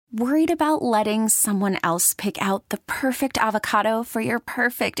Worried about letting someone else pick out the perfect avocado for your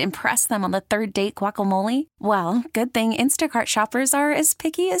perfect impress them on the third date guacamole? Well, good thing Instacart shoppers are as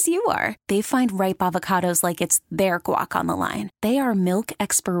picky as you are. They find ripe avocados like it's their guac on the line. They are milk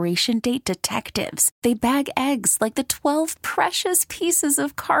expiration date detectives. They bag eggs like the 12 precious pieces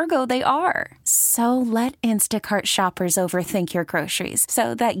of cargo they are. So let Instacart shoppers overthink your groceries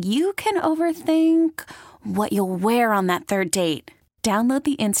so that you can overthink what you'll wear on that third date. Download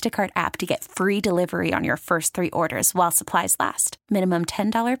the Instacart app to get free delivery on your first 3 orders while supplies last. Minimum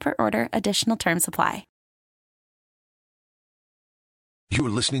 $10 per order. Additional terms apply. You're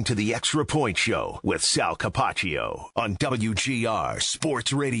listening to The Extra Point Show with Sal Capaccio on WGR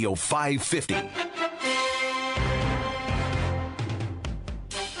Sports Radio 550.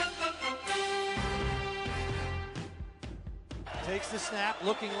 Takes the snap,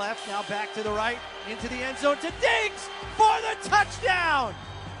 looking left, now back to the right, into the end zone to Diggs for the touchdown!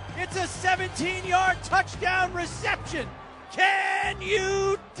 It's a 17-yard touchdown reception. Can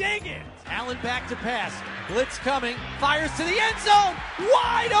you dig it? Allen back to pass. Blitz coming, fires to the end zone,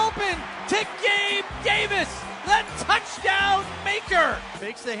 wide open to Gabe Davis, the touchdown maker.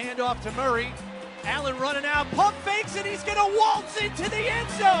 Fakes the handoff to Murray. Allen running out, pump fakes, and he's gonna waltz into the end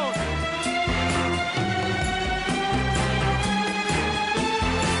zone.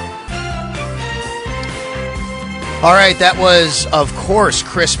 All right, that was, of course,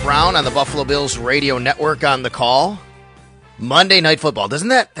 Chris Brown on the Buffalo Bills radio network on the call. Monday Night Football. Doesn't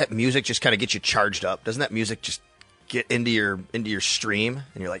that music just kind of get you charged up? Doesn't that music just get into your stream?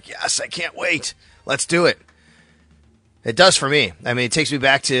 And you're like, yes, I can't wait. Let's do it. It does for me. I mean, it takes me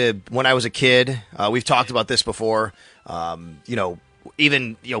back to when I was a kid. We've talked about this before.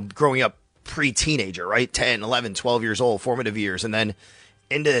 Even growing up pre-teenager, right? 10, 11, 12 years old, formative years, and then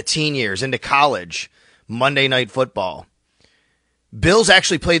into the teen years, into college. Monday Night Football. Bills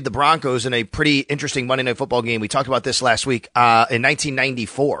actually played the Broncos in a pretty interesting Monday Night Football game. We talked about this last week in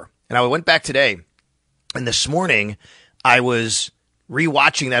 1994. And I went back today, and this morning I was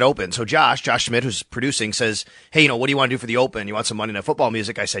rewatching that open. So Josh Schmidt, who's producing, says, hey, what do you want to do for the open? You want some Monday Night Football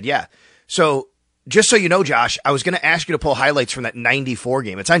music? I said, yeah. So just so you know, Josh, I was going to ask you to pull highlights from that 94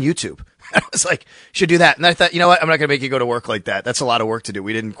 game. It's on YouTube. I was like, should do that. And I thought, you know what? I'm not going to make you go to work like that. That's a lot of work to do.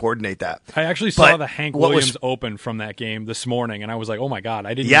 We didn't coordinate that. I actually saw the Hank Williams Open from that game this morning, and I was like, oh my God,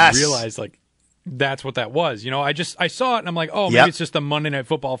 I didn't even realize that's what that was. I saw it, and I'm like, oh, maybe it's just the Monday Night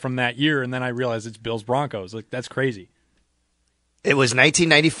Football from that year, and then I realized it's Bills Broncos. That's crazy. It was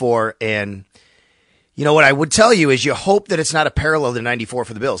 1994, and what I would tell you is you hope that it's not a parallel to 94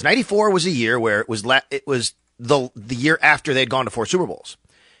 for the Bills. 94 was a year where it was the year after they'd gone to 4 Super Bowls.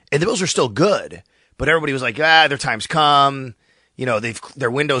 And the Bills are still good, but everybody was like, their time's come. Their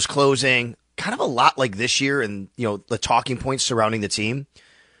window's closing. Kind of a lot like this year and, the talking points surrounding the team.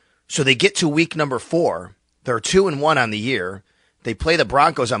 So they get to week number 4. They're 2-1 on the year. They play the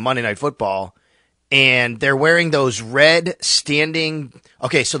Broncos on Monday Night Football, and they're wearing those red standing.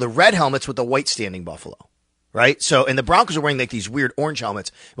 Okay, so the red helmets with the white standing buffalo, right? So, and the Broncos are wearing these weird orange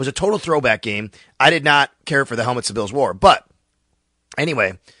helmets. It was a total throwback game. I did not care for the helmets the Bills wore, but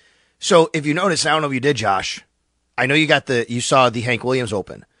anyway. So if you notice, I don't know if you did, Josh, I know you saw the Hank Williams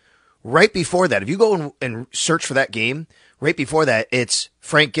Open. Right before that, if you go and search for that game, right before that, it's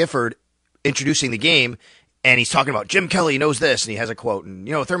Frank Gifford introducing the game, and he's talking about Jim Kelly knows this, and he has a quote, and,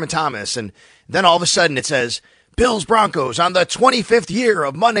 Thurman Thomas, and then all of a sudden it says, Bills Broncos on the 25th year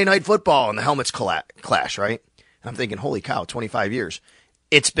of Monday Night Football, and the helmets clash, right? And I'm thinking, holy cow, 25 years.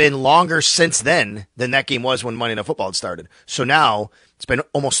 It's been longer since then than that game was when Monday Night Football had started. So now it's been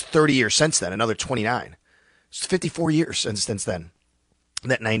almost 30 years since then, another 29. It's 54 years since then.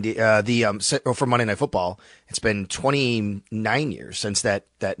 That for Monday Night Football, it's been 29 years since that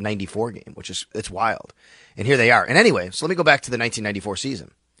 94 game, it's wild. And here they are. And anyway, so let me go back to the 1994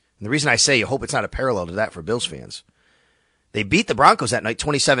 season. And the reason I say you hope it's not a parallel to that for Bills fans. They beat the Broncos that night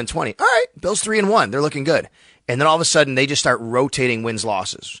 27-20. All right, Bills 3-1. They're looking good. And then all of a sudden, they just start rotating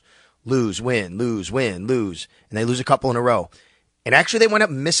wins-losses. Lose, win, lose, win, lose. And they lose a couple in a row. And actually, they went up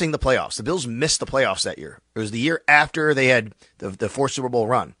missing the playoffs. The Bills missed the playoffs that year. It was the year after they had the 4 Super Bowl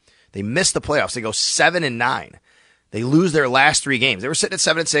run. They missed the playoffs. They go 7-9. They lose their last 3 games. They were sitting at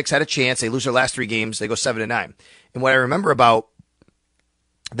 7-6, had a chance. They lose their last 3 games. They go 7-9. And what I remember about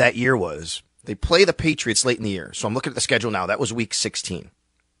that year was they play the Patriots late in the year. So I'm looking at the schedule now. That was week 16.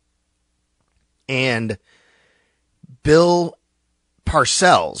 And Bill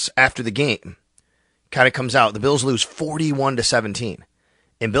Parcells, after the game, kind of comes out. The Bills lose 41-17.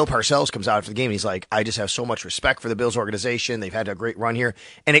 And Bill Parcells comes out after the game, and he's like, I just have so much respect for the Bills organization. They've had a great run here.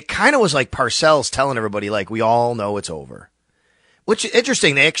 And it kind of was like Parcells telling everybody, we all know it's over. Which is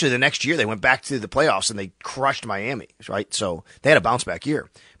interesting. They actually, the next year, they went back to the playoffs and they crushed Miami, right? So they had a bounce back year.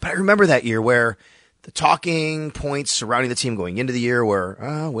 But I remember that year where the talking points surrounding the team going into the year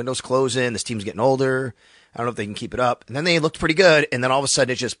were, windows closing, this team's getting older. I don't know if they can keep it up. And then they looked pretty good. And then all of a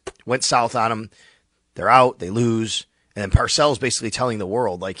sudden it just went south on them. They're out, they lose. And then Parcells basically telling the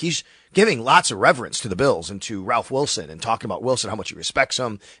world, like, he's giving lots of reverence to the Bills and to Ralph Wilson and talking about Wilson, how much he respects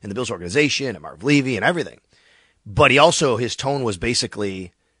him and the Bills organization and Marv Levy and everything. But he also, his tone was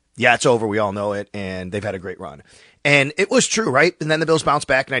basically, yeah, it's over. We all know it. And they've had a great run. And it was true, right? And then the Bills bounce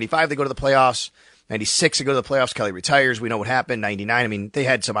back. 95, they go to the playoffs. 96, they go to the playoffs. Kelly retires. We know what happened. 99, I mean, they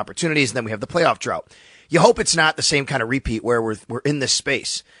had some opportunities. And then we have the playoff drought. You hope it's not the same kind of repeat where we're in this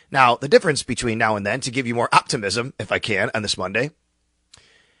space. Now, the difference between now and then, to give you more optimism, if I can, on this Monday,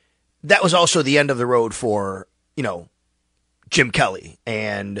 that was also the end of the road for, Jim Kelly.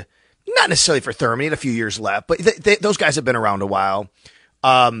 And not necessarily for Thurman. He had a few years left, but those guys have been around a while.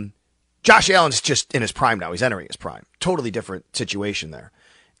 Josh Allen's just in his prime now. He's entering his prime. Totally different situation there.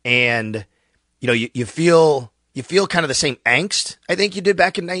 And, you feel kind of the same angst I think you did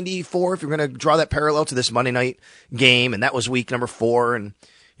back in 94, if you're going to draw that parallel to this Monday night game. And that was week number 4. And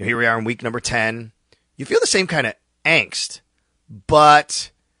here we are in week number 10. You feel the same kind of angst.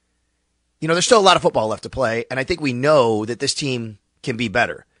 But, there's still a lot of football left to play. And I think we know that this team can be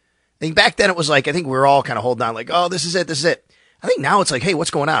better. I think back then it was like, I think we were all kind of holding on like, oh, this is it. I think now it's like, hey,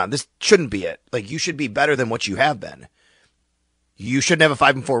 what's going on? This shouldn't be it. Like, you should be better than what you have been. You shouldn't have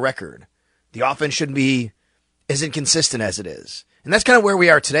a 5-4 record. The offense shouldn't be as inconsistent as it is. And that's kind of where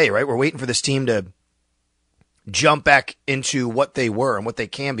we are today, right? We're waiting for this team to jump back into what they were and what they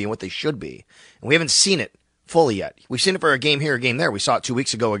can be and what they should be. And we haven't seen it fully yet. We've seen it for a game here, a game there. We saw it 2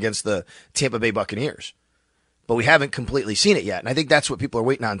 weeks ago against the Tampa Bay Buccaneers. But we haven't completely seen it yet. And I think that's what people are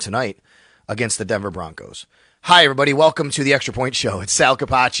waiting on tonight against the Denver Broncos. Hi, everybody. Welcome to the Extra Point Show. It's Sal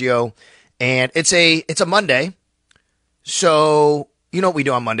Capaccio. And it's a Monday. So you know what we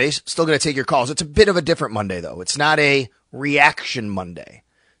do on Mondays. Still going to take your calls. It's a bit of a different Monday, though. It's not a reaction Monday.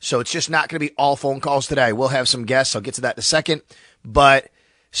 So it's just not going to be all phone calls today. We'll have some guests. I'll get to that in a second. But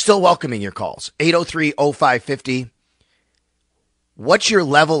still welcoming your calls. 803-0550. What's your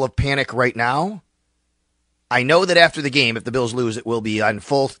level of panic right now? I know that after the game, if the Bills lose, it will be on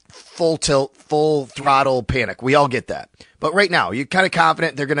full tilt, full throttle panic. We all get that. But right now, you're kind of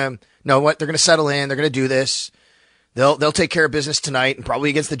confident they're going to know what? They're going to settle in. They're going to do this. They'll take care of business tonight and probably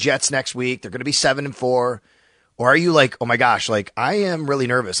against the Jets next week. They're going to be 7-4. Or are you like, oh my gosh, like I am really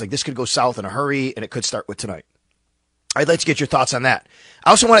nervous. Like this could go south in a hurry and it could start with tonight. I'd like to get your thoughts on that. I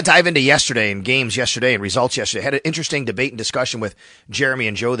also want to dive into yesterday and games yesterday and results yesterday. I had an interesting debate and discussion with Jeremy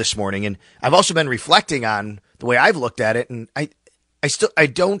and Joe this morning. And I've also been reflecting on the way I've looked at it. And I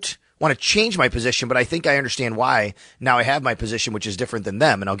don't want to change my position, but I think I understand why now I have my position, which is different than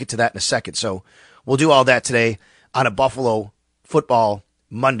them. And I'll get to that in a second. So we'll do all that today on a Buffalo Football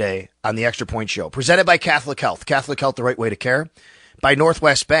Monday on the Extra Point Show. Presented by Catholic Health. Catholic Health, the right way to care. By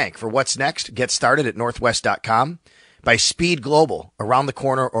Northwest Bank. For what's next, get started at northwest.com. By Speed Global. Around the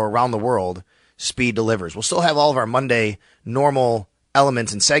corner or around the world, Speed delivers. We'll still have all of our Monday normal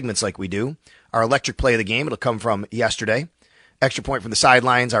elements and segments like we do. Our electric play of the game, it'll come from yesterday. Extra point from the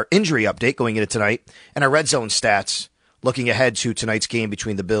sidelines, our injury update going into tonight, and our red zone stats looking ahead to tonight's game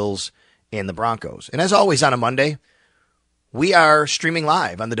between the Bills and the Broncos. And as always on a Monday, we are streaming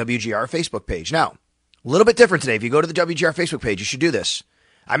live on the WGR Facebook page. Now, a little bit different today. If you go to the WGR Facebook page, you should do this.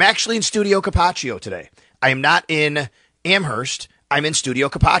 I'm actually in Studio Capaccio today. I am not in Amherst. I'm in Studio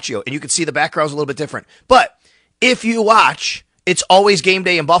Capaccio, and you can see the background's a little bit different. But if you watch It's Always Game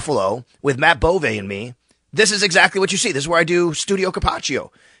Day in Buffalo with Matt Bove and me, this is exactly what you see. This is where I do Studio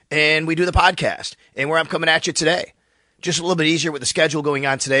Capaccio, and we do the podcast, and where I'm coming at you today. Just a little bit easier with the schedule going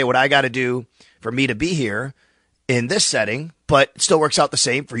on today, what I got to do for me to be here in this setting, but it still works out the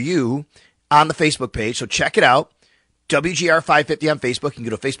same for you on the Facebook page. So check it out. WGR 550 on Facebook. You can go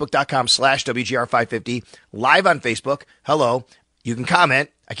to facebook.com/WGR 550 live on Facebook. Hello. You can comment.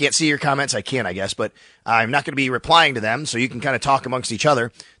 I can't see your comments. I can, I guess, but I'm not going to be replying to them. So you can kind of talk amongst each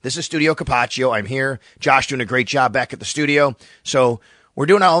other. This is Studio Capaccio. I'm here. Josh doing a great job back at the studio. So we're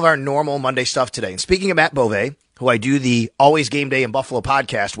doing all of our normal Monday stuff today. And speaking of Matt Bove, who I do the Always Game Day in Buffalo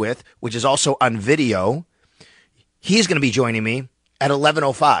podcast with, which is also on video, he's going to be joining me at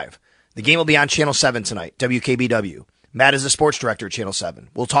 11:05. The game will be on Channel 7 tonight, WKBW. Matt is the sports director at Channel 7.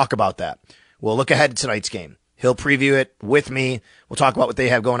 We'll talk about that. We'll look ahead to tonight's game. He'll preview it with me. We'll talk about what they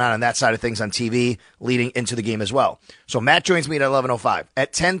have going on that side of things on TV leading into the game as well. So Matt joins me at 11:05.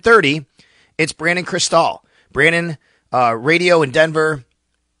 At 10:30, it's Brandon Cristal. Brandon, radio in Denver.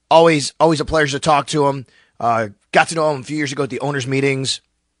 Always a pleasure to talk to him. Got to know him a few years ago at the owners' meetings,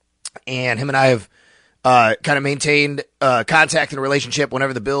 and him and I have kind of maintained contact and a relationship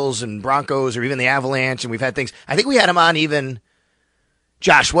whenever the Bills and Broncos or even the Avalanche, and we've had things. I think we had him on even,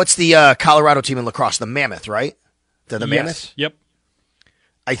 Josh, what's the Colorado team in lacrosse? The Mammoth, right? The Mammoth? Yep.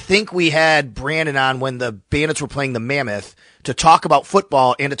 I think we had Brandon on when the Bandits were playing the Mammoth to talk about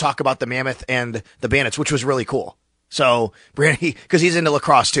football and to talk about the Mammoth and the Bandits, which was really cool. So, Brandon, because he's into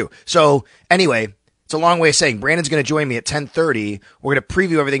lacrosse too. So, anyway, it's a long way of saying Brandon's going to join me at 10:30. We're going to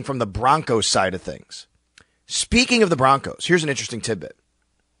preview everything from the Broncos side of things. Speaking of the Broncos, here's an interesting tidbit.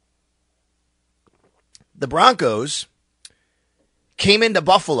 The Broncos came into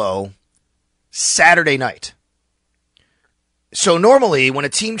Buffalo Saturday night. So normally when a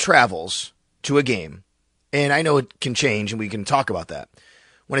team travels to a game, and I know it can change and we can talk about that.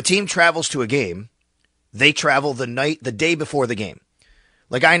 When a team travels to a game, they travel the day before the game.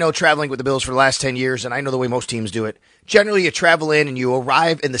 Like I know traveling with the Bills for the last 10 years, and I know the way most teams do it. Generally you travel in and you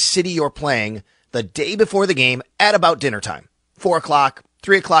arrive in the city you're playing the day before the game at about dinner time. 4 o'clock,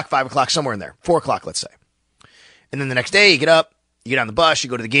 3 o'clock, 5 o'clock, somewhere in there. 4 o'clock, let's say. And then the next day you get up, you get on the bus, you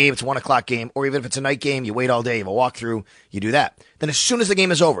go to the game, it's a 1 o'clock game, or even if it's a night game, you wait all day, you have a walkthrough, you do that. Then as soon as the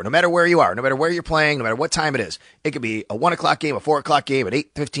game is over, no matter where you are, no matter where you're playing, no matter what time it is, it could be a 1 o'clock game, a 4 o'clock game, an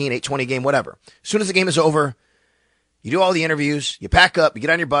 8:15, 8:20 game, whatever. As soon as the game is over, you do all the interviews, you pack up, you get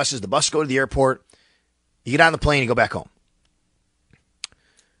on your buses, the bus go to the airport, you get on the plane, you go back home.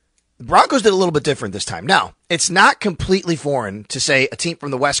 The Broncos did a little bit different this time. Now, it's not completely foreign to say a team from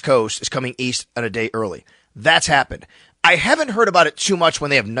the West Coast is coming east on a day early. That's happened. I haven't heard about it too much when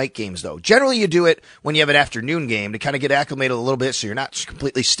they have night games, though. Generally, you do it when you have an afternoon game to kind of get acclimated a little bit so you're not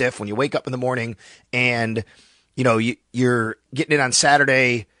completely stiff when you wake up in the morning and, you know, you're getting in on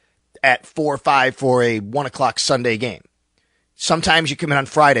Saturday at 4 or 5 for a 1 o'clock Sunday game. Sometimes you come in on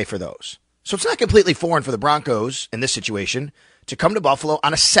Friday for those. So it's not completely foreign for the Broncos in this situation to come to Buffalo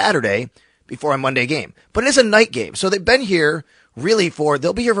on a Saturday before a Monday game. But it is a night game. So they've been here really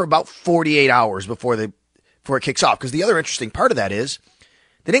they'll be here for about 48 hours before it kicks off. Because the other interesting part of that is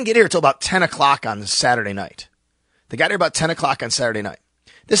they didn't get here until about 10 o'clock on Saturday night. They got here about 10 o'clock on Saturday night.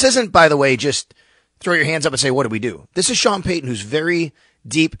 This isn't, by the way, just throw your hands up and say, what do we do? This is Sean Payton, who's very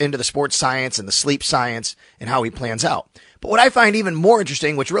deep into the sports science and the sleep science and how he plans out. But what I find even more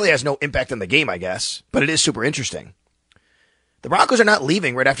interesting, which really has no impact on the game, I guess, but it is super interesting. The Broncos are not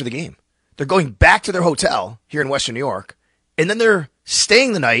leaving right after the game. They're going back to their hotel here in Western New York, and then they're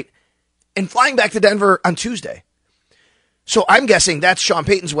staying the night and flying back to Denver on Tuesday. So I'm guessing that's Sean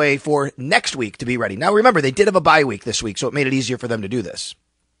Payton's way for next week to be ready. Now remember, they did have a bye week this week, so it made it easier for them to do this.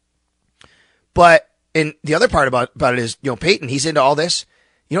 But and the other part about it is, you know, Payton, he's into all this.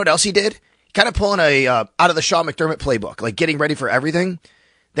 You know what else he did? Kind of pulling a out of the Sean McDermott playbook, like getting ready for everything.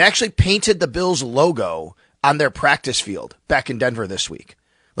 They actually painted the Bills logo on their practice field back in Denver this week.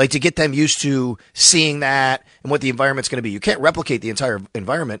 Like to get them used to seeing that and what the environment's going to be. You can't replicate the entire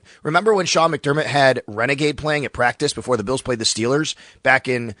environment. Remember when Sean McDermott had Renegade playing at practice before the Bills played the Steelers back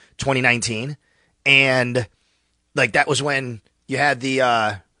in 2019? And like that was when you had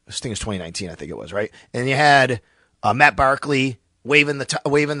this thing is 2019, I think it was, right? And you had Matt Barkley waving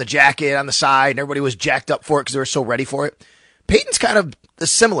the jacket on the side, and everybody was jacked up for it because they were so ready for it. Peyton's kind of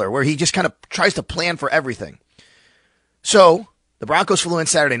similar, where he just kind of tries to plan for everything. So the Broncos flew in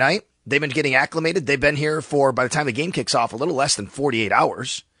Saturday night. They've been getting acclimated. They've been here for, by the time the game kicks off, a little less than 48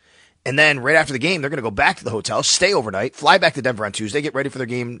 hours. And then right after the game, they're going to go back to the hotel, stay overnight, fly back to Denver on Tuesday, get ready for their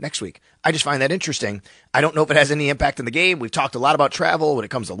game next week. I just find that interesting. I don't know if it has any impact on the game. We've talked a lot about travel when it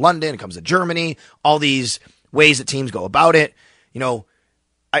comes to London, it comes to Germany, all these ways that teams go about it. You know,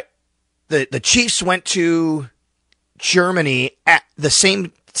 the Chiefs went to Germany at the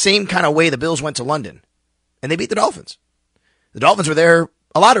same kind of way the Bills went to London, and they beat the Dolphins. The Dolphins were there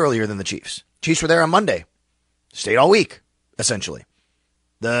a lot earlier than the Chiefs. Chiefs were there on Monday, stayed all week, essentially.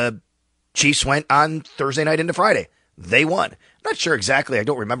 The Chiefs went on Thursday night into Friday. They won. I'm not sure exactly. I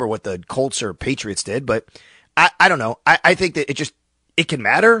don't remember what the Colts or Patriots did, but I don't know. I think that it can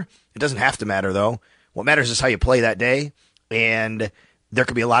matter. It doesn't have to matter, though. What matters is how you play that day, and there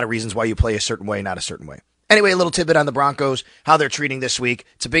could be a lot of reasons why you play a certain way, not a certain way. Anyway, a little tidbit on the Broncos, how they're treating this week.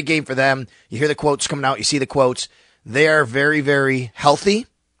 It's a big game for them. You hear the quotes coming out. You see the quotes. They are very, very healthy.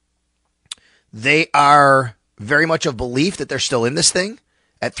 They are very much of belief that they're still in this thing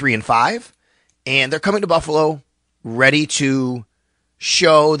at 3-5, and they're coming to Buffalo ready to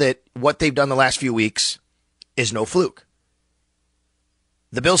show that what they've done the last few weeks is no fluke.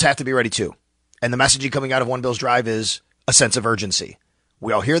 The Bills have to be ready too, and the messaging coming out of One Bills Drive is a sense of urgency.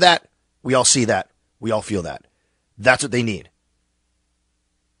 We all hear that. We all see that. We all feel that. That's what they need.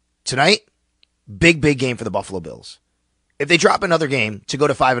 Tonight, big game for the Buffalo Bills. If they drop another game to go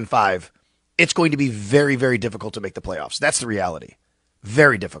to 5-5, it's going to be very, very difficult to make the playoffs. That's the reality.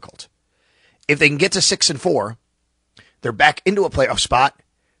 Very difficult. If they can get to 6-4, they're back into a playoff spot.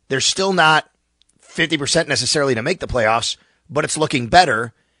 They're still not 50% necessarily to make the playoffs, but it's looking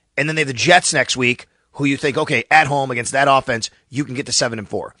better. And then they have the Jets next week, who you think, okay, at home against that offense, you can get to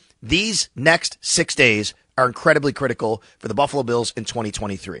 7-4. These next 6 days are incredibly critical for the Buffalo Bills in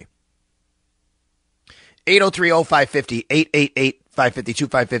 2023. 803-0550,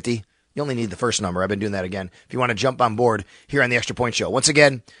 888-550-2550. You only need the first number. I've been doing that again. If you want to jump on board here on the Extra Point Show. Once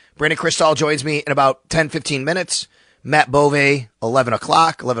again, Brandon Krisztal joins me in about 10-15 minutes. Matt Bove, 11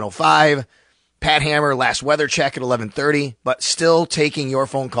 o'clock, 11:05. Pat Hammer, last weather check at 11:30. But still taking your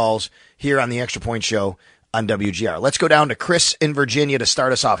phone calls here on the Extra Point Show on WGR. Let's go down to Chris in Virginia to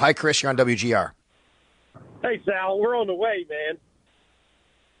start us off. Hi, Chris. You're on WGR. Hey, Sal. We're on the way, man.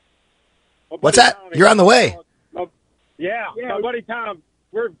 What's that? You're on the way. Yeah, my buddy Tom,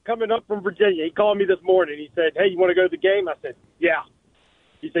 we're coming up from Virginia. He called me this morning. He said, hey, you want to go to the game? I said, yeah.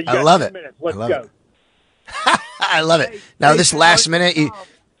 He said, you got 10 minutes. Let's go. I love it. Now, this last minute.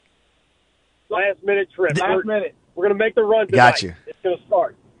 Last minute trip. We're going to make the run tonight. Got you. It's going to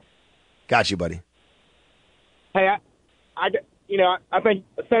start. Got you, buddy. Hey, I think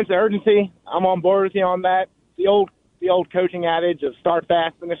a sense of urgency. I'm on board with you on that. The old coaching adage of start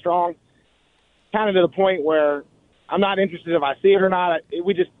fast, finish strong. Kind of to the point where I'm not interested if I see it or not.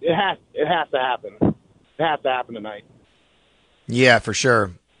 It has to happen. It has to happen tonight. Yeah, for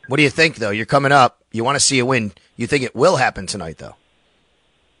sure. What do you think, though? You're coming up. You want to see a win. You think it will happen tonight, though?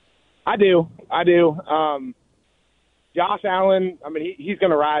 I do. Josh Allen, I mean, he's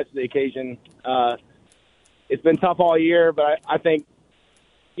going to rise to the occasion. It's been tough all year, but I think,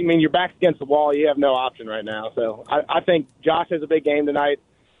 your back's against the wall. You have no option right now. So I think Josh has a big game tonight.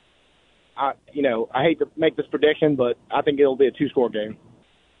 I hate to make this prediction, but I think it'll be a 2-score game.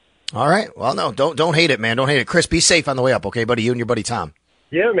 All right. Well, no, don't hate it, man. Don't hate it. Chris, be safe on the way up, okay, buddy? You and your buddy Tom.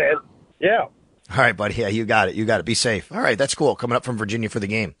 Yeah, man. Yeah. All right, buddy. Yeah, you got it. Be safe. All right, that's cool. Coming up from Virginia for the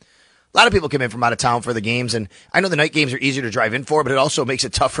game. A lot of people come in from out of town for the games, and I know the night games are easier to drive in for, but it also makes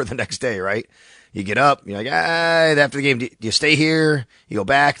it tougher the next day, right? You get up, you're like, after the game, do you stay here? You go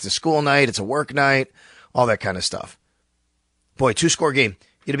back. It's a school night. It's a work night. All that kind of stuff. Boy, 2-score game.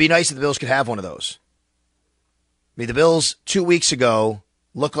 It'd be nice if the Bills could have one of those. I mean, the Bills 2 weeks ago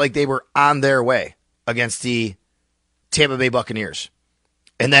looked like they were on their way against the Tampa Bay Buccaneers.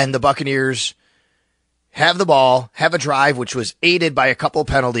 And then the Buccaneers have the ball, have a drive, which was aided by a couple of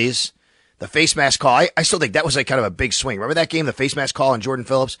penalties. The face mask call, I still think that was like kind of a big swing. Remember that game, the face mask call on Jordan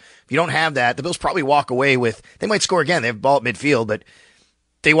Phillips? If you don't have that, the Bills probably walk away with, they might score again. They have the ball at midfield, but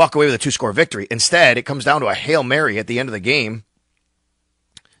they walk away with a 2-score victory. Instead, it comes down to a Hail Mary at the end of the game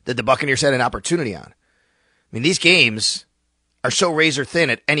that the Buccaneers had an opportunity on. I mean, these games are so razor thin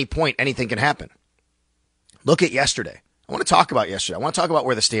at any point, anything can happen. Look at yesterday. I want to talk about yesterday. I want to talk about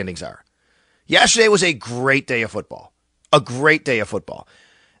where the standings are. Yesterday was a great day of football. A great day of football.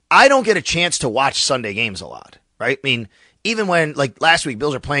 I don't get a chance to watch Sunday games a lot, right? I mean, even when, like last week,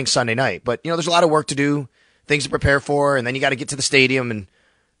 Bills are playing Sunday night, but, there's a lot of work to do, things to prepare for, and then you got to get to the stadium, and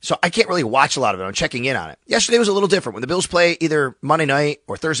so I can't really watch a lot of it. I'm checking in on it. Yesterday was a little different. When the Bills play either Monday night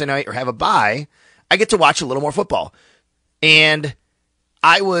or Thursday night or have a bye, I get to watch a little more football. And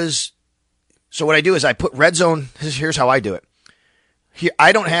so what I do is I put Red Zone, here's how I do it. Here,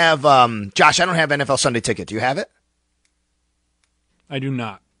 I don't have, Josh, I don't have NFL Sunday Ticket. Do you have it? I do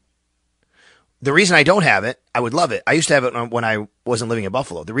not. The reason I don't have it, I would love it. I used to have it when I wasn't living in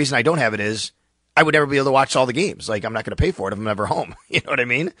Buffalo. The reason I don't have it is I would never be able to watch all the games. Like, I'm not going to pay for it if I'm ever home. You know what I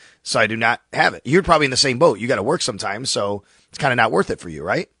mean? So I do not have it. You're probably in the same boat. You got to work sometimes, so it's kind of not worth it for you,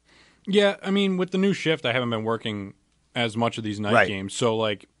 right? Yeah, I mean, with the new shift, I haven't been working as much of these night games. So,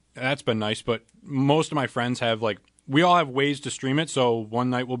 like, that's been nice. But most of my friends have, like, we all have ways to stream it. So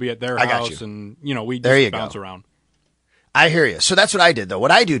one night we'll be at their house and, we just bounce around. I hear you. So that's what I did, though. What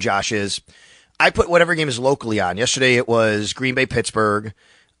I do, Josh, is I put whatever game is locally on. Yesterday it was Green Bay, Pittsburgh,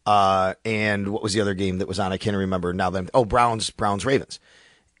 and what was the other game that was on? I can't remember now. Browns, Ravens.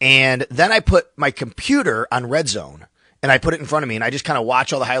 And then I put my computer on Red Zone, and I put it in front of me, and I just kind of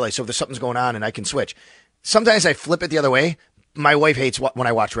watch all the highlights. So if there's something's going on, and I can switch. Sometimes I flip it the other way. My wife hates when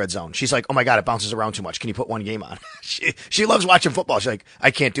I watch Red Zone. She's like, oh my God, it bounces around too much. Can you put one game on? She loves watching football. She's like,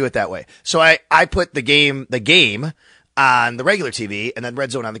 I can't do it that way. So I put the game on the regular TV and then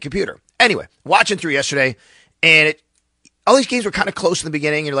Red Zone on the computer. Anyway, watching through yesterday, and all these games were kind of close in the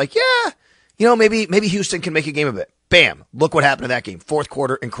beginning. You're like, yeah, maybe Houston can make a game of it. Bam. Look what happened in that game. Fourth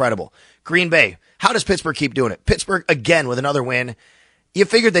quarter, incredible. Green Bay. How does Pittsburgh keep doing it? Pittsburgh, again, with another win. you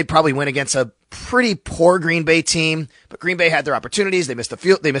figured they'd probably win against a pretty poor Green Bay team, but Green Bay had their opportunities. They missed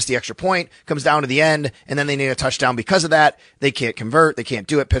the extra point, comes down to the end, and then they need a touchdown because of that. They can't convert. They can't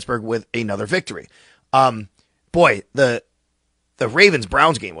do it. Pittsburgh with another victory. Boy, the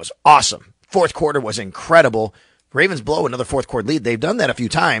Ravens-Browns game was awesome. Fourth quarter was incredible. Ravens blow another fourth quarter lead. They've done that a few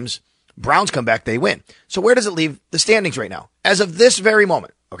times. Browns come back, they win. So where does it leave the standings right now? As of this very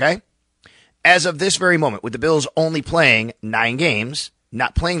moment, okay? As of this very moment, with the Bills only playing 9 games,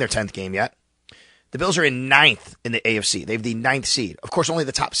 not playing their 10th game yet, the Bills are in 9th in the AFC. They have the 9th seed. Of course, only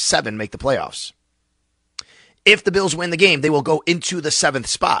the top 7 make the playoffs. If the Bills win the game, they will go into the 7th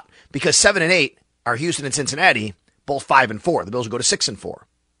spot because 7 and 8 are Houston and Cincinnati, both 5 and 4. The Bills will go to 6 and 4.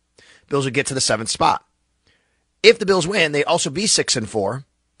 Bills would get to the 7th spot. If the Bills win, they'd also be 6 and 4.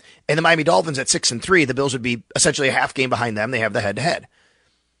 And the Miami Dolphins at 6 and 3, the Bills would be essentially a half game behind them. They have the head-to-head.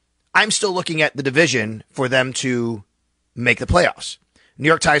 I'm still looking at the division for them to make the playoffs. New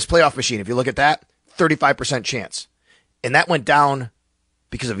York Times playoff machine, if you look at that, 35% chance. And that went down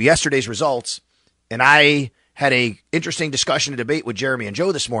because of yesterday's results. And I had a interesting discussion and debate with Jeremy and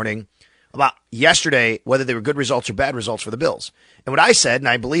Joe this morning about yesterday, whether they were good results or bad results for the Bills. And what I said, and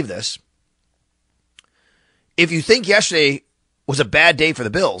I believe this, if you think yesterday was a bad day for the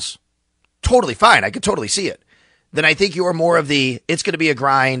Bills, totally fine. I could totally see it. Then I think you're more of the, it's going to be a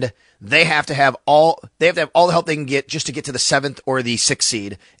grind. They have to have all the help they can get just to get to the 7th or the 6th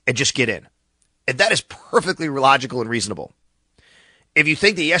seed and just get in. And that is perfectly logical and reasonable. If you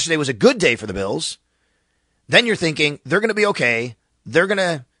think that yesterday was a good day for the Bills, then you're thinking they're going to be okay. They're going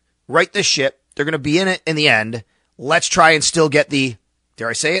to right this ship. They're going to be in it in the end. Let's try and still get the, dare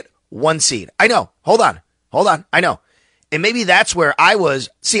I say it, 1 seed. I know. Hold on. I know. And maybe that's where I was.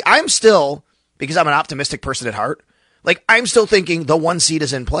 See, I'm still, because I'm an optimistic person at heart, like I'm still thinking the 1 seed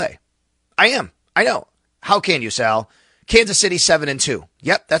is in play. I am. I know. How can you, Sal? Kansas City 7 and 2.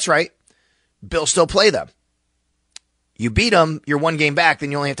 Yep, that's right. Bills still play them. You beat them, you're 1 game back,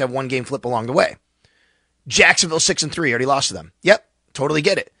 then you only have to have 1 game flip along the way. Jacksonville 6 and 3, already lost to them. Yep, totally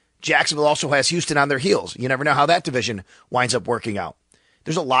get it. Jacksonville also has Houston on their heels. You never know how that division winds up working out.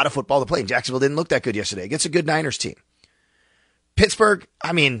 There's a lot of football to play. Jacksonville didn't look that good yesterday against a good Niners team. Pittsburgh,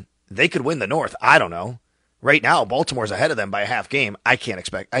 I mean, they could win the North. I don't know. Right now, Baltimore's ahead of them by a half game. I can't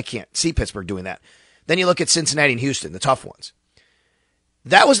see Pittsburgh doing that. Then you look at Cincinnati and Houston, the tough ones.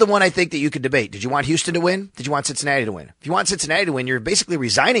 That was the one I think that you could debate. Did you want Houston to win? Did you want Cincinnati to win? If you want Cincinnati to win, you're basically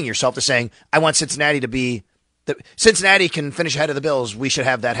resigning yourself to saying, I want Cincinnati to be, Cincinnati can finish ahead of the Bills. We should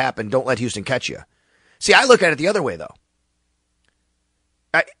have that happen. Don't let Houston catch you. See, I look at it the other way, though.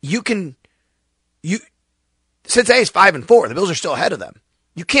 Cincinnati's 5 and 4. The Bills are still ahead of them.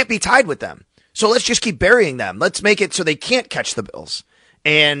 You can't be tied with them. So let's just keep burying them. Let's make it so they can't catch the Bills.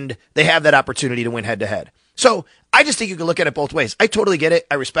 And they have that opportunity to win head-to-head. So I just think you can look at it both ways. I totally get it.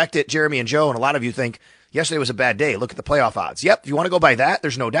 I respect it. Jeremy and Joe and a lot of you think yesterday was a bad day. Look at the playoff odds. Yep, if you want to go by that,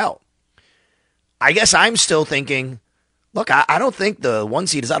 there's no doubt. I guess I'm still thinking, look, I don't think the 1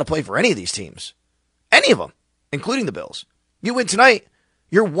 seed is out of play for any of these teams. Any of them, including the Bills. You win tonight,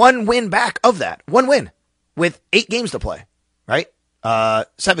 you're 1 win back of that. 1 win with 8 games to play, right?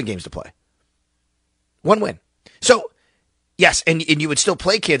 7 games to play. 1 win. So, yes, and you would still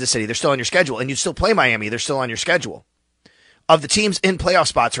play Kansas City. They're still on your schedule. And you'd still play Miami. They're still on your schedule. Of the teams in playoff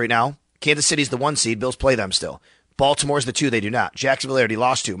spots right now, Kansas City's the 1 seed. Bills play them still. Baltimore's the 2. They do not. Jacksonville, they already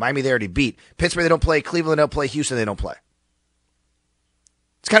lost to. Miami, they already beat. Pittsburgh, they don't play. Cleveland, they don't play. Houston, they don't play.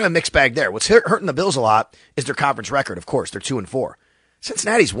 It's kind of a mixed bag there. What's hurting the Bills a lot is their conference record, of course. They're 2 and 4.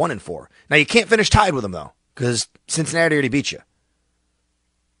 Cincinnati's 1 and 4. Now, you can't finish tied with them, though, because Cincinnati already beat you.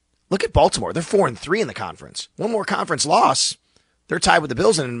 Look at Baltimore. They're 4 and 3 in the conference. 1 more conference loss. They're tied with the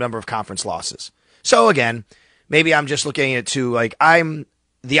Bills in a number of conference losses. So again, maybe I'm just looking at it to like, I'm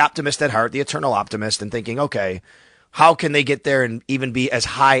the optimist at heart, the eternal optimist, and thinking, okay, how can they get there and even be as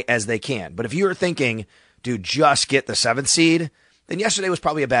high as they can? But if you were thinking, dude, just get the 7th seed, then yesterday was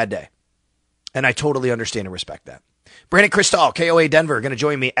probably a bad day. And I totally understand and respect that. Brandon Krisztal, KOA Denver, going to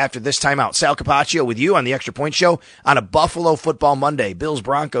join me after this timeout. Sal Capaccio with you on the Extra Point Show on a Buffalo Football Monday. Bills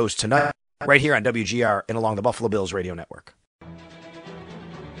Broncos tonight, right here on WGR and along the Buffalo Bills Radio Network.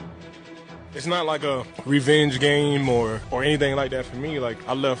 It's not like a revenge game or anything like that for me. Like,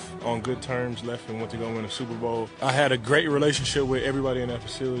 I left on good terms, left and went to go win a Super Bowl. I had a great relationship with everybody in that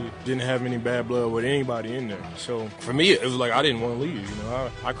facility. Didn't have any bad blood with anybody in there. So for me, it was like I didn't want to leave. You know,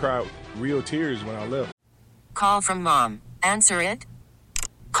 I cried real tears when I left. Call from mom. Answer it.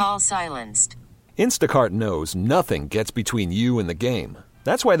 Call silenced. Instacart knows nothing gets between you and the game.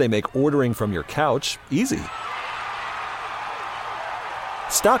 That's why they make ordering from your couch easy.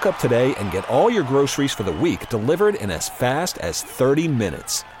 Stock up today and get all your groceries for the week delivered in as fast as 30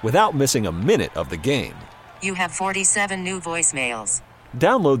 minutes without missing a minute of the game. You have 47 new voicemails.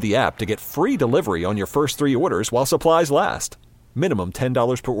 Download the app to get free delivery on your first 3 orders while supplies last. Minimum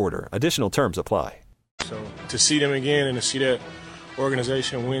 $10 per order. Additional terms apply. So to see them again and to see that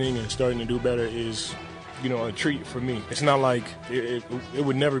organization winning and starting to do better is, a treat for me. It's not like it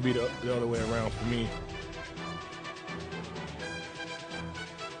would never be the other way around for me.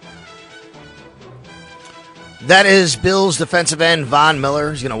 That is Bills defensive end Von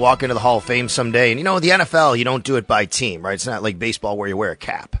Miller. He's going to walk into the Hall of Fame someday. And, the NFL, you don't do it by team, right? It's not like baseball where you wear a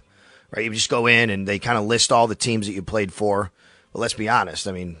cap, right? You just go in and they kind of list all the teams that you played for. Well, let's be honest.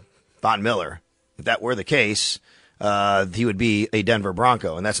 I mean, Von Miller, if that were the case, he would be a Denver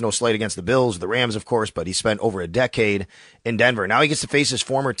Bronco. And that's no slight against the Bills, the Rams, of course, but he spent over a decade in Denver. Now he gets to face his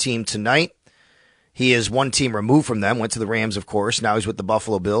former team tonight. He is one team removed from them, went to the Rams, of course. Now he's with the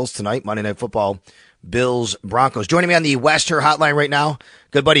Buffalo Bills tonight, Monday Night Football. Bills Broncos. Joining me on the West Her hotline right now,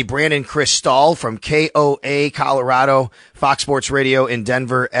 good buddy Brandon Chris Stahl from KOA Colorado, Fox Sports Radio in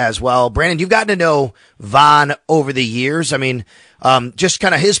Denver as well. Brandon, you've gotten to know Von over the years. I mean, just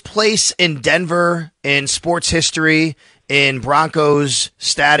kind of his place in Denver, in sports history, in Broncos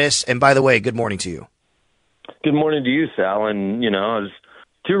status. And by the way, good morning to you. Good morning to you, Sal. And, there's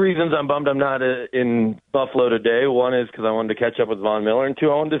 2 reasons I'm bummed I'm not in Buffalo today. One is because I wanted to catch up with Von Miller, and 2,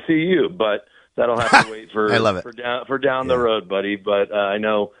 I wanted to see you. But that'll have to wait for I love it. for down the road, buddy. But I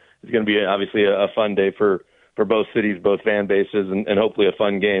know it's going to be obviously a fun day for both cities, both fan bases, and hopefully a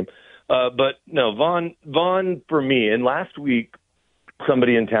fun game. But no, Von for me. And last week,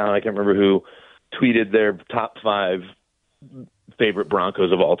 somebody in town, I can't remember who, tweeted their top 5 favorite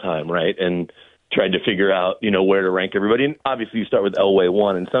Broncos of all time, right? And tried to figure out, where to rank everybody. And obviously, you start with Elway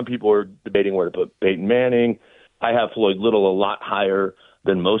 1, and some people are debating where to put Peyton Manning. I have Floyd Little a lot higher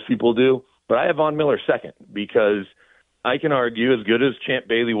than most people do. But I have Von Miller second because I can argue as good as Champ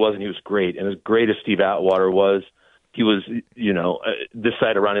Bailey was, and he was great, and as great as Steve Atwater was, he was, this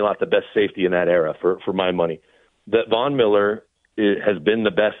side of Ronnie Lott, the best safety in that era for my money. That Von Miller has been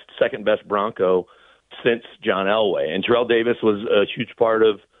the second best Bronco since John Elway. And Terrell Davis was a huge part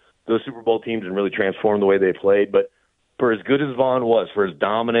of those Super Bowl teams and really transformed the way they played. But for as good as Von was, for as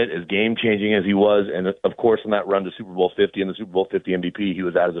dominant, as game-changing as he was, and of course in that run to Super Bowl 50 and the Super Bowl 50 MVP, he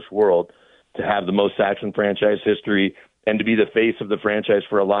was out of this world. To have the most sacks in franchise history and to be the face of the franchise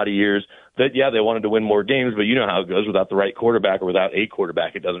for a lot of years, that, they wanted to win more games, but you know how it goes. Without the right quarterback or without a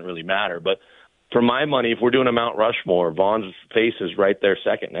quarterback, it doesn't really matter. But for my money, if we're doing a Mount Rushmore, Von's face is right there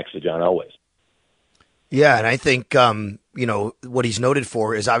second next to John Elway's. Yeah, and I think, what he's noted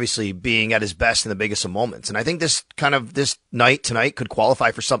for is obviously being at his best in the biggest of moments. And I think this night tonight could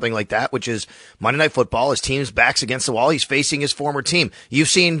qualify for something like that, which is Monday Night Football. His team's back's against the wall. He's facing his former team. You've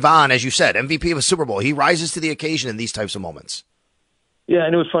seen Von, as you said, MVP of a Super Bowl. He rises to the occasion in these types of moments. Yeah,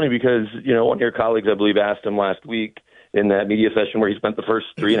 and it was funny because, one of your colleagues, I believe, asked him last week in that media session where he spent the first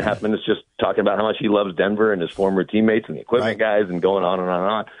 3.5 minutes just talking about how much he loves Denver and his former teammates and the equipment guys and going on and on and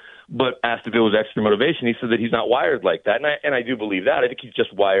on. But asked if it was extra motivation, he said that he's not wired like that, and I do believe that. I think he's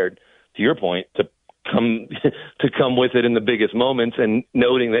just wired, to your point, to come with it in the biggest moments, and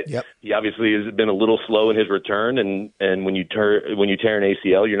noting that he obviously has been a little slow in his return, and when you tear an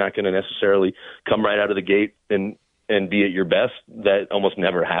ACL, you're not going to necessarily come right out of the gate and be at your best. That almost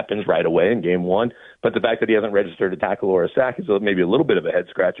never happens right away in game 1. But the fact that he hasn't registered a tackle or a sack is maybe a little bit of a head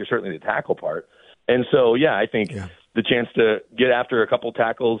scratcher, certainly the tackle part. And so, I think the chance to get after a couple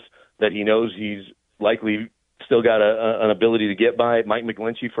tackles that he knows he's likely still got an ability to get by. Mike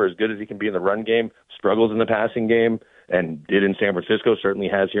McGlinchey, for as good as he can be in the run game, struggles in the passing game, and did in San Francisco, certainly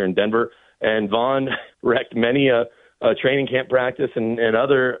has here in Denver. And Von wrecked many a training camp practice and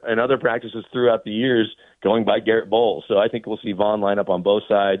other practices throughout the years going by Garrett Bowles. So I think we'll see Von line up on both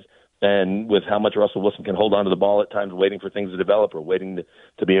sides. And with how much Russell Wilson can hold on to the ball at times, waiting for things to develop or waiting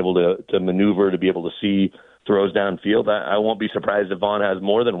to be able to maneuver, to be able to see throws downfield, I won't be surprised if Von has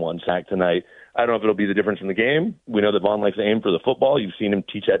more than one sack tonight. I don't know if it'll be the difference in the game. We know that Von likes to aim for the football. You've seen him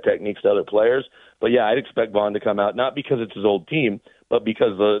teach that techniques to other players. But, I'd expect Von to come out, not because it's his old team, but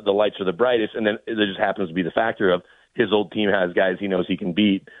because the lights are the brightest. And then there just happens to be the factor of his old team has guys he knows he can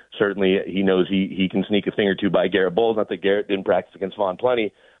beat. Certainly he knows he can sneak a thing or two by Garrett Bowles. Not that Garrett didn't practice against Von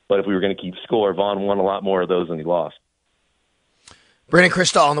plenty, but if we were going to keep score, Von won a lot more of those than he lost. Brandon Chris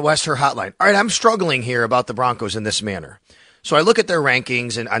Stahl on the West Her hotline. All right, I'm struggling here about the Broncos in this manner. So I look at their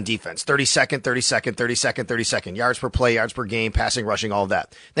rankings and on defense, 32nd, 32nd, 32nd, 32nd, yards per play, yards per game, passing, rushing, all of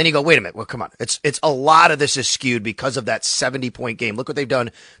that. Then you go, wait a minute. Well, come on. It's a lot of this is skewed because of that 70-point game. Look what they've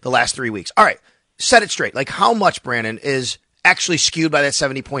done the last 3 weeks. All right, set it straight. Like how much, Brandon, is actually skewed by that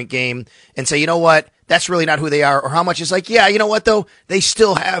 70-point game and say, you know what, that's really not who they are, or how much is like, yeah, you know what, though, they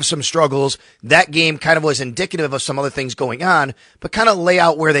still have some struggles. That game kind of was indicative of some other things going on, but kind of lay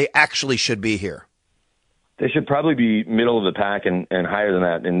out where they actually should be here. They should probably be middle of the pack and higher than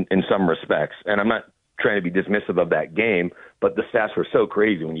that in some respects. And I'm not trying to be dismissive of that game, but the stats were so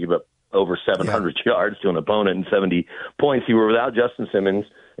crazy when you give up over 700 yards to an opponent and 70 points. You were without Justin Simmons,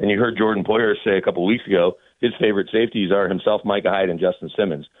 and you heard Jordan Poyer say a couple of weeks ago his favorite safeties are himself, Micah Hyde, and Justin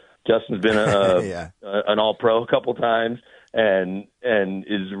Simmons. Justin's been an All-Pro a couple times and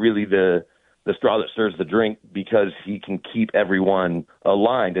is really the straw that stirs the drink because he can keep everyone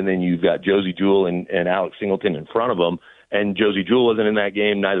aligned. And then you've got Josey Jewell and Alex Singleton in front of him, and Josey Jewell wasn't in that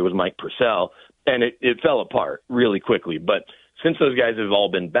game, neither was Mike Purcell, and it fell apart really quickly. But since those guys have all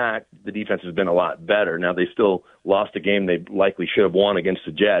been back, the defense has been a lot better. Now, they still lost a game they likely should have won against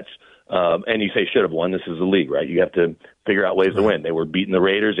the Jets. And you say should have won. This is the league, right? You have to figure out ways to win. They were beating the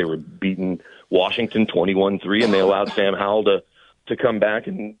Raiders. They were beating Washington 21-3, and they allowed Sam Howell to come back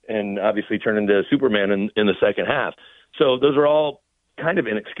and obviously turn into Superman in the second half. So those are all kind of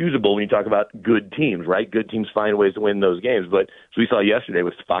inexcusable when you talk about good teams, right? Good teams find ways to win those games. But as we saw yesterday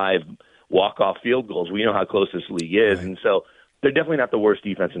with 5 walk-off field goals, we know how close this league is. Right. And so they're definitely not the worst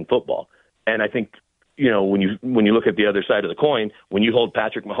defense in football. And I think, when you look at the other side of the coin, when you hold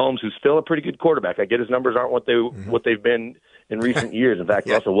Patrick Mahomes, who's still a pretty good quarterback, I get his numbers aren't what they've been in recent years. In fact,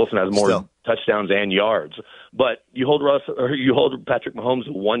 Russell Wilson has more touchdowns and yards. But you hold Patrick Mahomes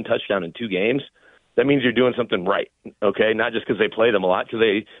to 1 touchdown in 2 games, that means you're doing something right. Okay, not just because they play them a lot, because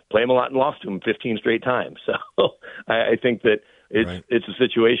they play them a lot and lost to them 15 straight times. So I think that it's a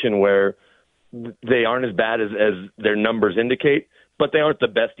situation where they aren't as bad as their numbers indicate, but they aren't the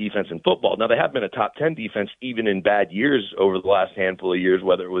best defense in football. Now, they have been a top 10 defense even in bad years over the last handful of years,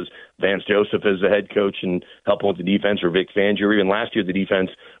 whether it was Vance Joseph as the head coach and helping with the defense, or Vic Fangio, or even last year the defense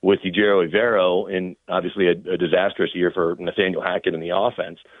with Ejiro Evero, and obviously a disastrous year for Nathaniel Hackett in the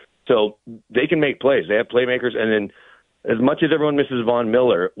offense. So they can make plays. They have playmakers. And then as much as everyone misses Von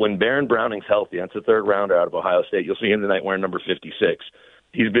Miller, when Baron Browning's healthy, that's a third rounder out of Ohio State, you'll see him tonight wearing number 56.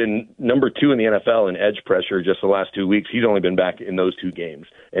 He's been number 2 in the NFL in edge pressure just the last 2 weeks. He's only been back in those 2 games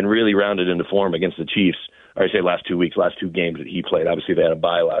and really rounded into form against the Chiefs. Or I say last 2 weeks, last 2 games that he played. Obviously, they had a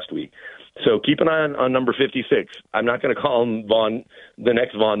bye last week. So keep an eye on number 56. I'm not going to call him the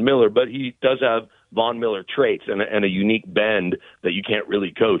next Von Miller, but he does have Von Miller traits and a unique bend that you can't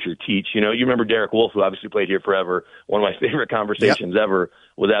really coach or teach. You remember Derek Wolfe, who obviously played here forever. One of my favorite conversations ever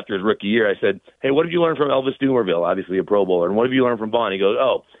was after his rookie year. I said, hey, what did you learn from Elvis Dumerville, obviously a Pro Bowler, and what have you learned from Von? He goes,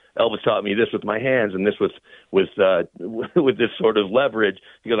 oh, Elvis taught me this with my hands and this with this sort of leverage.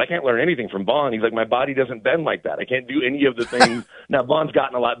 He goes, I can't learn anything from Von. He's like, my body doesn't bend like that. I can't do any of the things. Now, Von's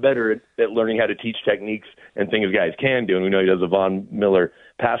gotten a lot better at learning how to teach techniques and things guys can do, and we know he does the Von Miller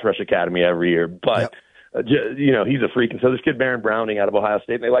Pass Rush Academy every year. But, he's a freak. And so this kid, Baron Browning, out of Ohio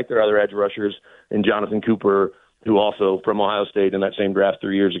State, and they like their other edge rushers, and Jonathan Cooper, who also from Ohio State in that same draft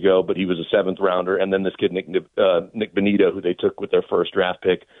 3 years ago, but he was a 7th rounder. And then this kid, Nick Benito, who they took with their first draft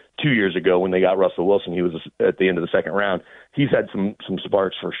pick 2 years ago when they got Russell Wilson. He was at the end of the second round. He's had some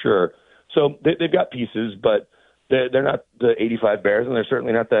sparks for sure. So they've got pieces, but they're not the 85 Bears, and they're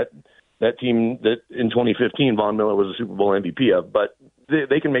certainly not that team that in 2015 Von Miller was a Super Bowl MVP of. But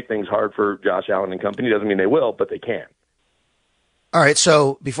they can make things hard for Josh Allen and company. Doesn't mean they will, but they can. All right,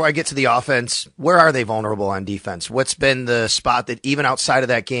 so before I get to the offense, where are they vulnerable on defense? What's been the spot that even outside of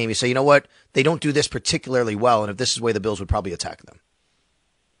that game, you say, you know what, they don't do this particularly well, and if this is the way the Bills would probably attack them?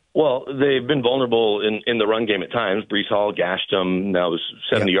 Well, they've been vulnerable in the run game at times. Breece Hall gashed them. Now it was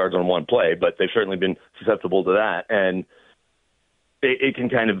 70 yards on one play, but they've certainly been susceptible to that. And it can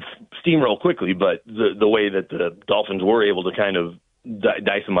kind of steamroll quickly, but the way that the Dolphins were able to kind of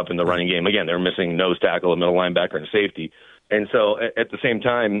dice them up in the running game, again, they're missing nose tackle, a middle linebacker, and a safety. And so at the same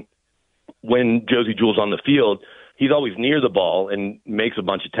time, when Josey Jewell's on the field, he's always near the ball and makes a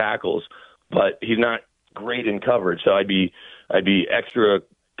bunch of tackles, but he's not great in coverage. So I'd be extra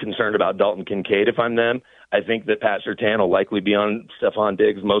concerned about Dalton Kincaid if I'm them. I think that Pat Surtain will likely be on Stephon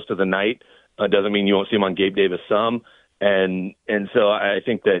Diggs most of the night. Doesn't mean you won't see him on Gabe Davis some. And so I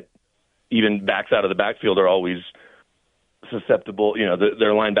think that even backs out of the backfield are always susceptible,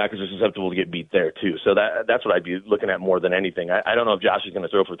 their linebackers are susceptible to get beat there too. So that's what I'd be looking at more than anything. I don't know if Josh is going to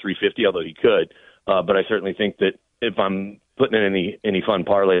throw for 350, although he could, but I certainly think that if I'm putting in any fun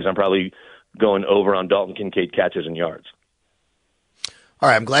parlays, I'm probably going over on Dalton Kincaid catches and yards. All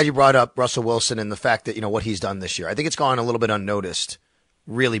right, I'm glad you brought up Russell Wilson and the fact that, what he's done this year. I think it's gone a little bit unnoticed,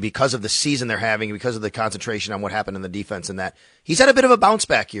 really, because of the season they're having, because of the concentration on what happened in the defense and that. He's had a bit of a bounce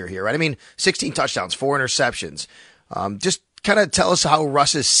back year here, right? I mean, 16 touchdowns, 4 interceptions. Just kind of tell us how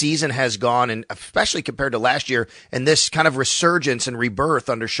Russ's season has gone, and especially compared to last year, and this kind of resurgence and rebirth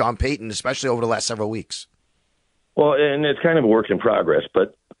under Sean Payton, especially over the last several weeks? Well, and it's kind of a work in progress,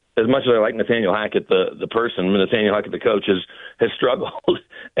 but as much as I like Nathaniel Hackett, the person, Nathaniel Hackett, the coach, has struggled.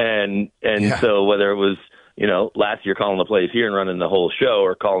 And so whether it was, last year calling the plays here and running the whole show,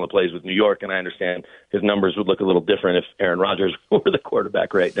 or calling the plays with New York, and I understand his numbers would look a little different if Aaron Rodgers were the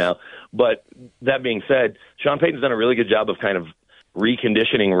quarterback right now. But that being said, Sean Payton's done a really good job of kind of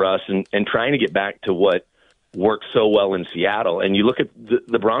reconditioning Russ and trying to get back to what worked so well in Seattle. And you look at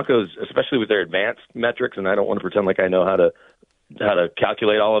the Broncos, especially with their advanced metrics, and I don't want to pretend like I know how to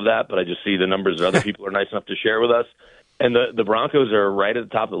calculate all of that, but I just see the numbers that other people are nice enough to share with us. And the Broncos are right at the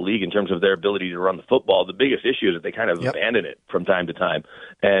top of the league in terms of their ability to run the football. The biggest issue is that they kind of abandon it from time to time.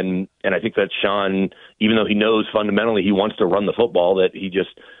 And I think that Sean, even though he knows fundamentally he wants to run the football, that he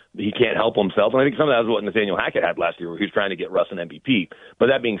can't help himself. And I think some of that was what Nathaniel Hackett had last year, where he was trying to get Russ an MVP. But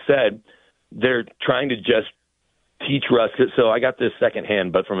that being said, they're trying to just teach Russ. So I got this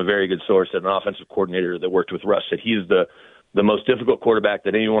secondhand, but from a very good source, that an offensive coordinator that worked with Russ said he's the most difficult quarterback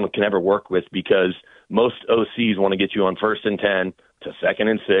that anyone can ever work with, because most OCs want to get you on 1st and 10 to 2nd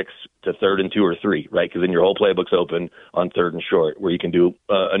and 6 to 3rd and 2 or 3, right? Because then your whole playbook's open on 3rd and short, where you can do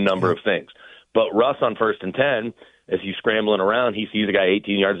a number of things. But Russ on 1st and 10, as he's scrambling around, he sees a guy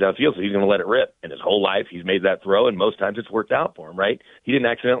 18 yards downfield, so he's going to let it rip. And his whole life, he's made that throw, and most times it's worked out for him, right? He didn't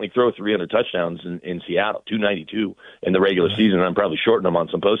accidentally throw 300 touchdowns in Seattle, 292 in the regular season, and I'm probably shorting him on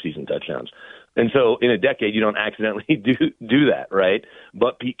some postseason touchdowns. And so in a decade, you don't accidentally do that, right?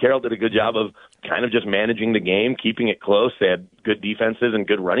 But Pete Carroll did a good job of kind of just managing the game, keeping it close. They had good defenses and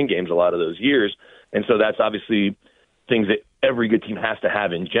good running games a lot of those years. And so that's obviously things that every good team has to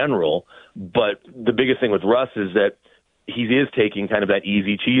have in general. But the biggest thing with Russ is that he is taking kind of that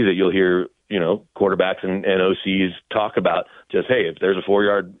easy cheese that you'll hear, quarterbacks and OCs talk about. Just, hey, if there's a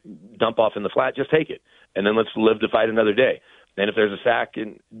 4-yard dump off in the flat, just take it. And then let's live to fight another day. And if there's a sack,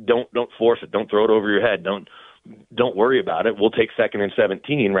 and don't force it. Don't throw it over your head. Don't worry about it. We'll take 2nd and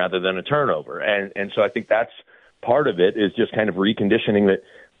 17 rather than a turnover. And so I think that's part of it, is just kind of reconditioning that,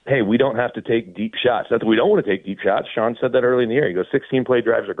 hey, we don't have to take deep shots. Not that we don't want to take deep shots. Sean said that early in the year. He goes, 16-play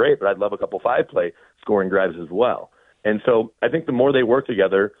drives are great, but I'd love a couple 5-play scoring drives as well. And so I think the more they work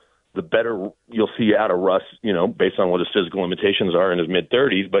together, the better you'll see out of Russ, based on what his physical limitations are in his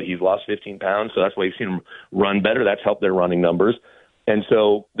mid-30s, but he's lost 15 pounds, so that's why you've seen him run better. That's helped their running numbers. And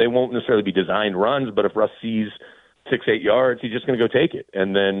so they won't necessarily be designed runs, but if Russ sees 6-8 yards, he's just going to go take it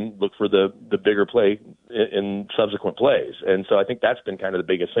and then look for the bigger play in subsequent plays. And so I think that's been kind of the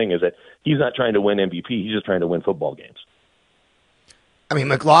biggest thing, is that he's not trying to win MVP. He's just trying to win football games. I mean,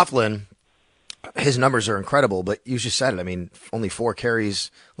 McLaughlin, his numbers are incredible, but you just said it. I mean, only 4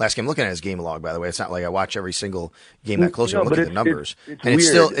 carries last game. Looking at his game log, by the way, it's not like I watch every single game that closely. I'm looking at the numbers,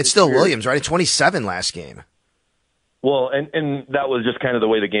 it's still weird. Williams, right? 27 last game. Well, and that was just kind of the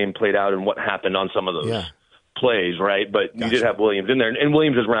way the game played out and what happened on some of those plays, right? But you did have Williams in there, and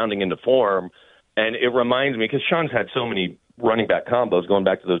Williams is rounding into form. And it reminds me, because Sean's had so many running back combos going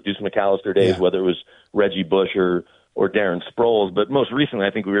back to those Deuce McAllister days, whether it was Reggie Bush or Darren Sproles. But most recently,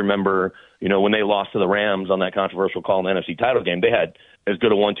 I think we remember, when they lost to the Rams on that controversial call in the NFC title game, they had as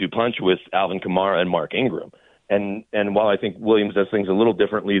good a 1-2 punch with Alvin Kamara and Mark Ingram. And while I think Williams does things a little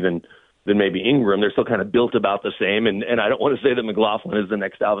differently than maybe Ingram, they're still kind of built about the same. And I don't want to say that McLaughlin is the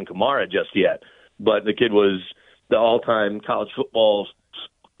next Alvin Kamara just yet, but the kid was the all-time college football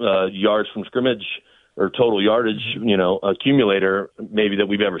yards from scrimmage or total yardage, accumulator maybe that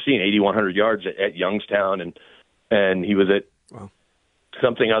we've ever seen, 8,100 yards at Youngstown. And he was at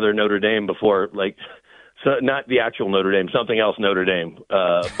something other Notre Dame before, so not the actual Notre Dame, something else Notre Dame.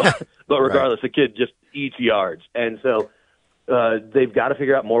 But regardless, the kid just eats yards. And so they've got to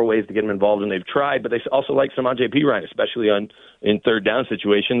figure out more ways to get him involved, and they've tried. But they also like Samaje Perine, especially in third down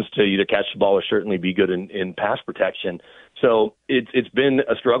situations, to either catch the ball or certainly be good in pass protection. So it's been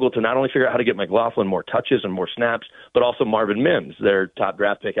a struggle to not only figure out how to get McLaughlin more touches and more snaps, but also Marvin Mims, their top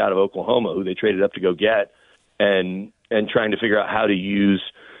draft pick out of Oklahoma, who they traded up to go get. And trying to figure out how to use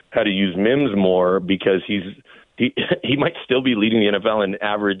Mims more, because he might still be leading the NFL in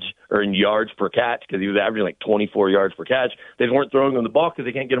average or in yards per catch, because he was averaging 24 yards per catch. They weren't throwing him the ball because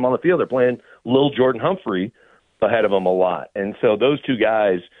they can't get him on the field. They're playing Lil Jordan Humphrey ahead of him a lot, and so those two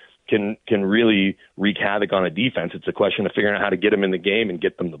guys can really wreak havoc on a defense. It's a question of figuring out how to get them in the game and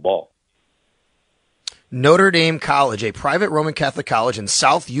get them the ball. Notre Dame College, a private Roman Catholic college in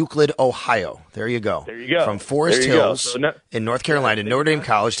South Euclid, Ohio. There you go. There you go. From Forest Hills in North Carolina, Notre Dame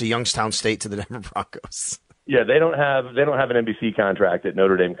College to Youngstown State to the Denver Broncos. Yeah, they don't have an NBC contract at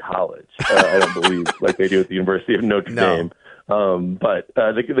Notre Dame College. I don't believe, like they do at the University of Notre Dame. But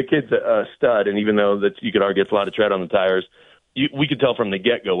the kid's a stud, and even though that you could argue it's a lot of tread on the tires, we could tell from the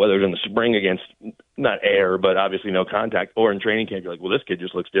get-go, whether it's in the spring against not air, but obviously no contact, or in training camp, you're like, well, this kid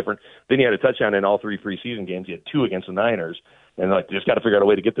just looks different. Then he had a touchdown in all 3 preseason games. He had 2 against the Niners, and like, just got to figure out a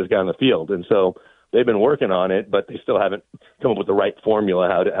way to get this guy on the field. And so they've been working on it, but they still haven't come up with the right formula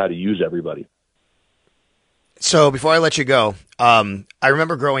how to use everybody. So before I let you go, I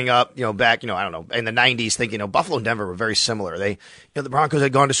remember growing up, back, I don't know, in the 90s, thinking, Buffalo and Denver were very similar. They, the Broncos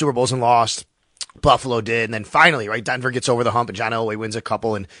had gone to Super Bowls and lost. Buffalo did. And then finally, right, Denver gets over the hump and John Elway wins a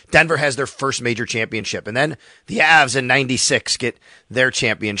couple and Denver has their first major championship. And then the Avs in 96 get their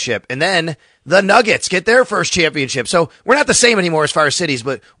championship. And then the Nuggets get their first championship. So we're not the same anymore as far as cities,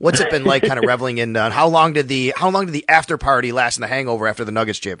 but what's it been like kind of reveling in how long did the after party last in the hangover after the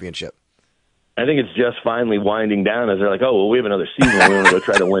Nuggets championship? I think it's just finally winding down as they're like, oh, well, we have another season. We want to go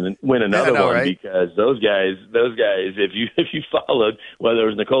try to win another one, right? Because those guys, if you followed, whether it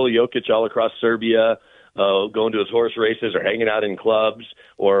was Nikola Jokic all across Serbia, going to his horse races or hanging out in clubs,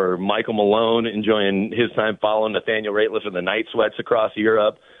 or Michael Malone enjoying his time following Nathaniel Rateliff in the night sweats across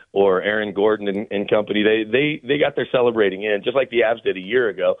Europe, or Aaron Gordon and company, they got their celebrating in, just like the Avs did a year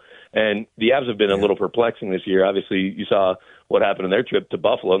ago. And the Avs have been a little perplexing this year. Obviously, you saw what happened in their trip to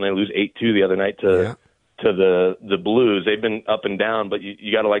Buffalo, and they lose 8-2 the other night to the Blues. They've been up and down, but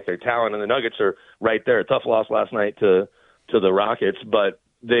you got to like their talent. And the Nuggets are right there. A tough loss last night to the Rockets, but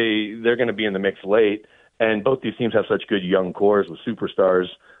they're going to be in the mix late. And both these teams have such good young cores with superstars,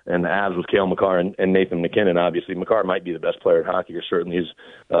 and the Avs with Cale Makar and Nathan McKinnon. Obviously, Makar might be the best player in hockey, or certainly is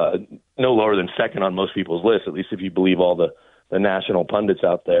no lower than second on most people's list, at least if you believe all the national pundits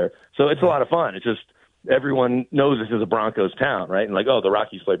out there. So it's a lot of fun. It's just everyone knows this is a Broncos town, right? And like, oh, the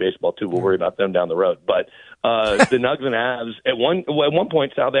Rockies play baseball too. We'll worry about them down the road. But the Nugs and Avs, at one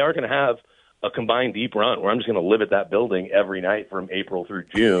point, Sal, they are going to have a combined deep run where I'm just going to live at that building every night from April through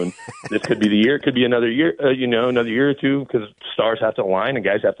June. This could be the year. It could be another year, another year or two, because stars have to align and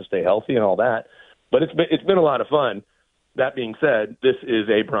guys have to stay healthy and all that. But it's been a lot of fun. That being said, this is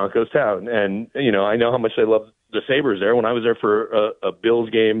a Broncos town. And, I know how much they love the Sabres there. When I was there for a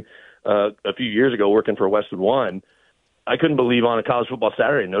Bills game a few years ago working for Westwood One, I couldn't believe on a college football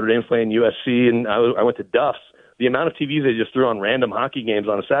Saturday, Notre Dame's playing USC, and I went to Duff's. The amount of TVs they just threw on random hockey games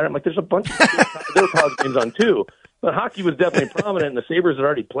on a Saturday, I'm like, there's a bunch of there were college games on too. But hockey was definitely prominent, and the Sabres had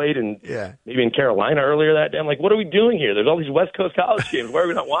already played maybe in Carolina earlier that day. I'm like, what are we doing here? There's all these West Coast college games. Why are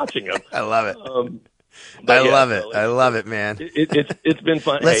we not watching them? I love it. I love it, man. It's been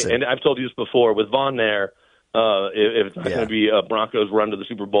fun. Hey, and I've told you this before, with Vaughn there, if it's not going to be a Broncos run to the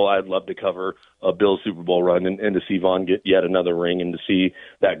Super Bowl, I'd love to cover a Bills Super Bowl run and to see Vaughn get yet another ring and to see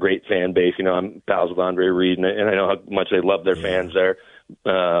that great fan base. I'm pals with Andre Reed, and I know how much they love their fans there.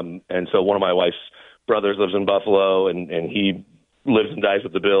 And so one of my wife's brothers lives in Buffalo, and he lives and dies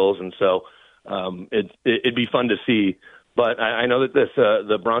with the Bills. And so it'd be fun to see. But I know that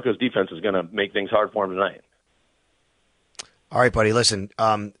the Broncos defense is going to make things hard for him tonight. All right, buddy, listen.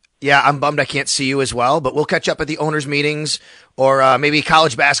 I'm bummed I can't see you as well, but we'll catch up at the owners' meetings or maybe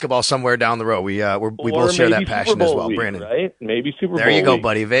college basketball somewhere down the road. We both share that passion as well, week, Brandon. Right? Maybe Super Bowl. There you go, week.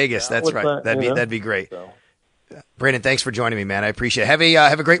 buddy. Vegas. Yeah, that's right. That'd be great. So. Brandon, thanks for joining me, man. I appreciate it.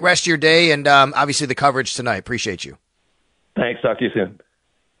 Have a great rest of your day, and obviously the coverage tonight. Appreciate you. Thanks. Talk to you soon.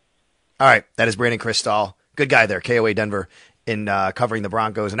 All right, that is Brandon Krisztal. Good guy there, KOA Denver, in covering the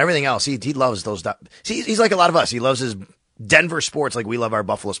Broncos and everything else. He loves those. He's like a lot of us. He loves his Denver sports like we love our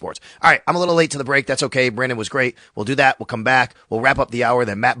Buffalo sports. All right, I'm a little late to the break. That's okay. Brandon was great. We'll do that. We'll come back. We'll wrap up the hour.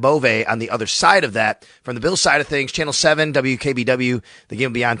 Then Matt Bove on the other side of that. From the Bills side of things, Channel 7, WKBW. The game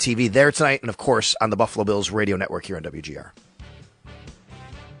will be on TV there tonight. And, of course, on the Buffalo Bills radio network here on WGR.